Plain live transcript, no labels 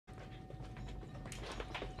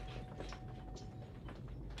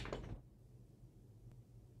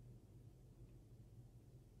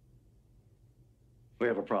We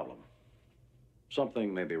have a problem.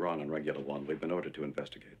 Something may be wrong on Regular One. We've been ordered to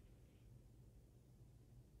investigate.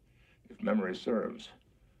 If memory serves,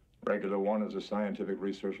 Regular One is a scientific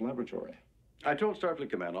research laboratory. I told Starfleet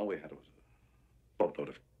Command all we had was a boatload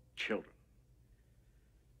of children.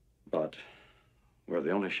 But we're the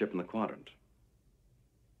only ship in the quadrant.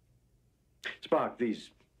 Spock, these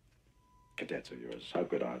cadets of yours, how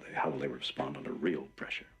good are they? How will they respond under real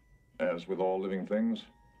pressure? As with all living things,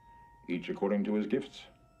 each according to his gifts.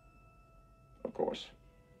 Of course,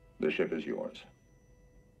 the ship is yours.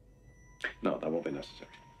 No, that won't be necessary.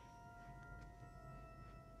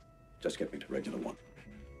 Just get me to Regular One.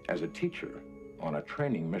 As a teacher on a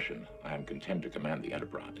training mission, I am content to command the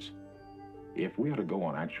Enterprise. If we are to go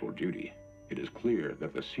on actual duty, it is clear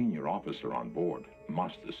that the senior officer on board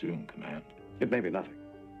must assume command. It may be nothing.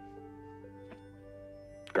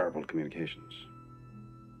 Garbled communications.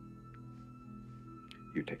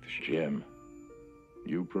 You take the ship. Jim,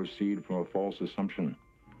 you proceed from a false assumption.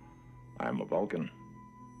 I am a Vulcan.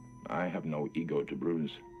 I have no ego to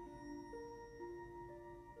bruise.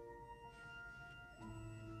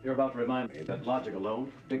 You're about to remind me that logic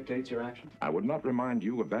alone dictates your action? I would not remind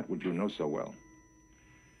you of that which you know so well.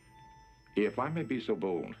 If I may be so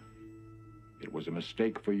bold, it was a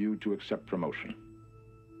mistake for you to accept promotion.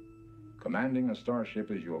 Commanding a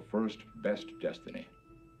starship is your first best destiny.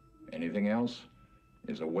 Anything else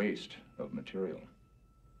is a waste of material.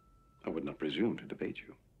 I would not presume to debate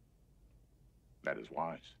you. That is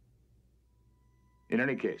wise. In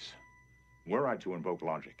any case, were I to invoke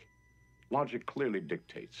logic, logic clearly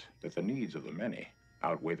dictates that the needs of the many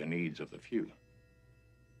outweigh the needs of the few.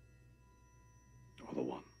 Or the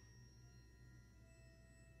one.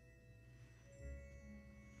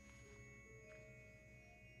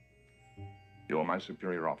 You are my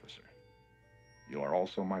superior officer. You are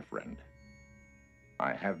also my friend.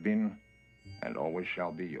 I have been and always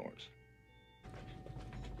shall be yours.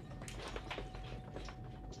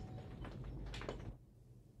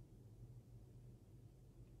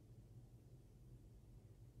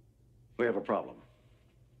 We have a problem.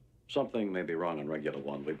 Something may be wrong on Regular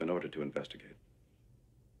One. We've been ordered to investigate.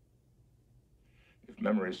 If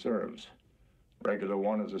memory serves, Regular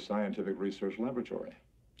One is a scientific research laboratory.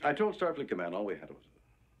 I told Starfleet Command all we had was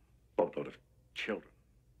a boatload of children.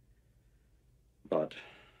 But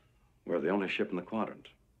we're the only ship in the quadrant.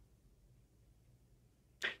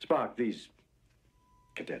 Spock, these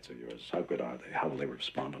cadets of yours, how good are they? How will they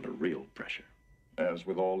respond under real pressure? As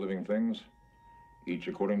with all living things, each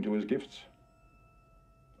according to his gifts.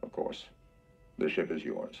 Of course, the ship is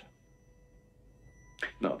yours.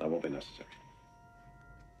 No, that won't be necessary.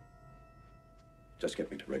 Just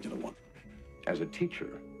get me to Regular One. As a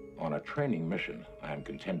teacher on a training mission, I am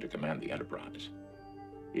content to command the Enterprise.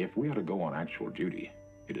 If we are to go on actual duty,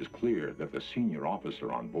 it is clear that the senior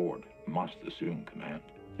officer on board must assume command.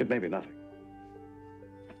 It may be nothing.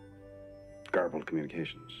 Garbled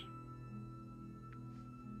communications.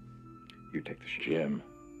 You take the ship. Jim,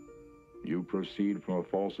 you proceed from a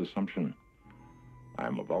false assumption. I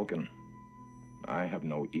am a Vulcan. I have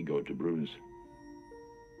no ego to bruise.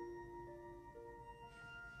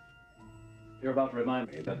 You're about to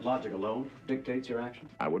remind me that logic alone dictates your action?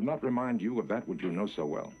 I would not remind you of that which you know so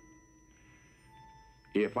well.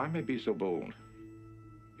 If I may be so bold,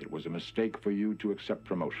 it was a mistake for you to accept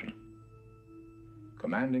promotion.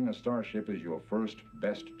 Commanding a starship is your first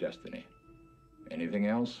best destiny. Anything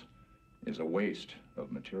else is a waste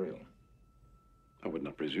of material. I would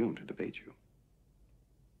not presume to debate you.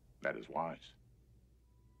 That is wise.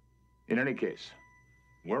 In any case,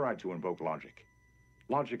 were I to invoke logic,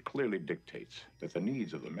 logic clearly dictates that the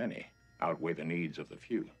needs of the many outweigh the needs of the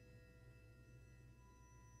few.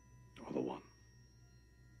 Or the one.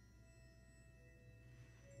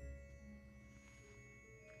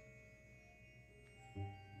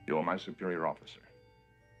 You are my superior officer.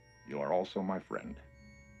 You are also my friend.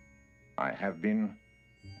 I have been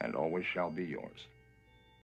and always shall be yours.